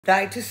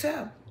Die to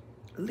self.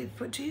 Live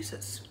for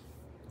Jesus.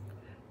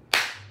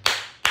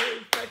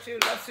 Put your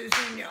losses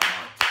in your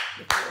heart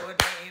before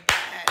they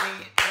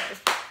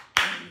manifest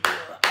in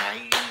your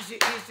eyes, your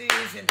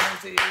ears, and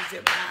noses,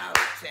 your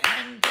mouth, your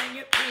hands, and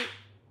your feet.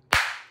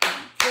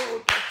 Control,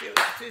 put your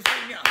losses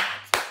in your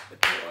heart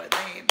before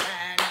they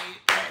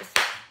manifest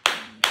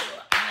in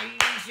your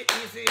eyes, your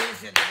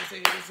ears, and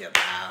noses, your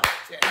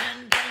mouth, your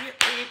hands, and your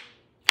feet.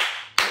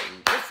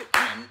 Bring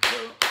discipline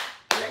to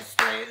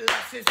fleshly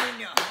losses in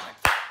your heart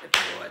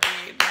before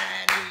they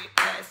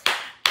manifest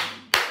in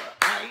your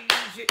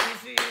eyes, your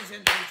ears,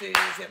 and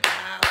noses, your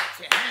mouth,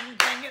 your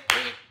hands, and your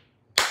feet.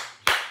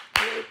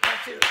 Feel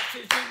fleshly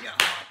losses in your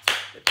heart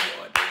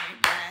before they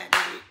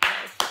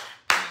manifest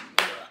in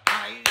your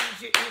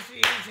eyes, your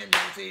ears, and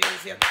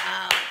noses, your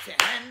mouth, your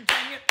hands,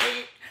 and your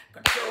feet.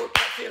 Control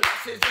fleshly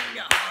losses in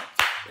your heart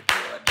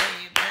before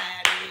they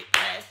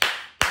manifest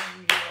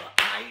in your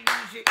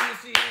eyes, your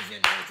ears,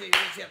 and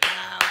noses, your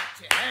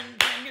mouth, your hands,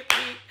 and your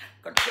feet.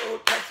 Control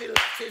fleshly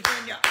losses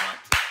in your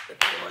heart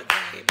before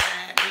they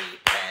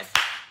manifest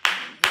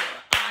in your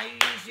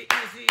eyes, your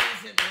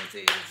ears, and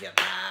noses, your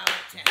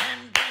mouth, your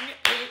hands, and your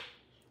feet.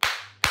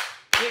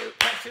 Feel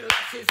fleshly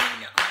losses in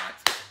your heart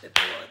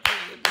before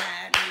they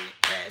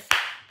manifest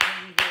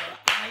in your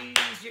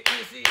eyes, your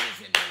ears,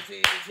 and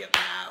noses, your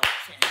mouth,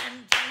 your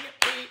hands, and your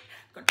feet.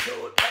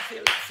 Control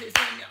fleshly losses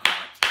in your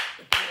heart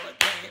before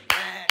they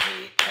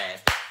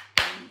manifest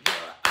in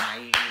your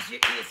eyes,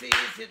 your ears,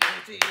 and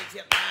noses,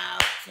 your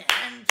mouth, your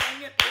hands, and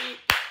your feet.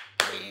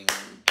 Bring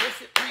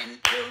discipline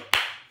to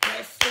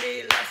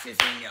fleshly losses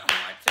in your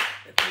heart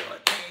before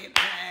they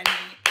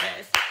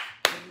manifest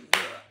in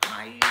your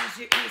eyes,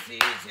 your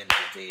ears, and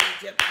noses,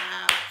 your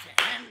mouth, your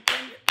hands,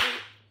 and your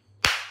feet.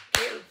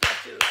 Feel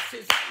fleshly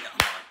losses in your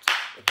heart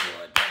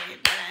before they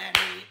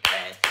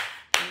manifest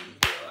in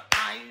your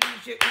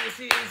eyes, your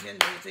ears, and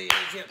noses,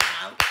 your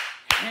mouth,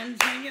 hands,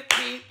 and your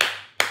feet.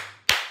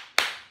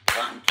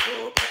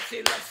 Control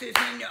fleshly losses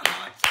in your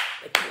heart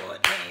before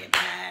they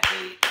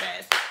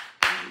manifest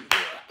in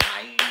your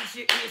eyes,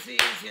 your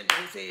ears, and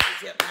noses,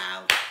 your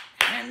mouth,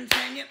 hands,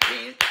 and your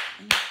feet.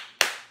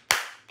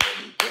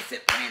 Bring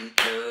discipline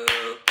to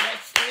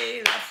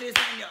fleshly losses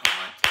in your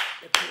heart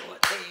before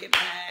they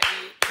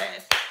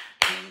manifest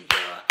in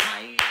your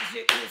eyes,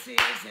 your ears,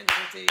 and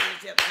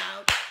noses, your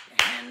mouth, your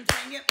hands,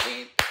 and your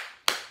feet.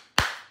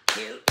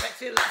 Kill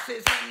fleshly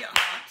losses in your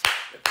heart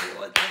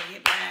before they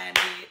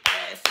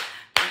manifest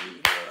in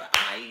your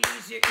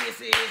eyes, your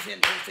ears,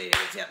 and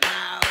noses, your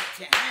mouth,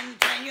 your hands,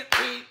 and your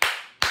feet.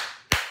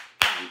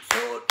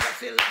 Control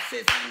fleshly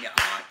losses in your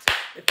heart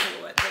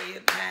before they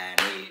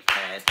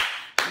manifest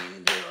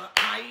in your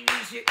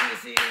eyes, your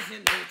ears,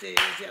 and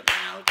noses, your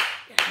mouth,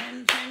 your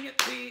hands, and your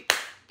feet.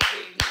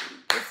 Bring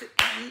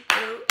discipline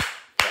to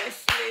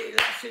fleshly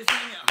losses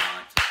in your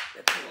heart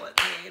before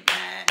they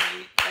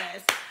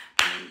manifest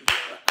in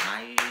your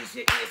eyes,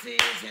 your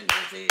ears, and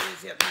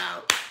noses, your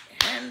mouth,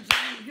 your hands,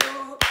 and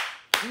your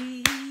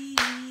feet.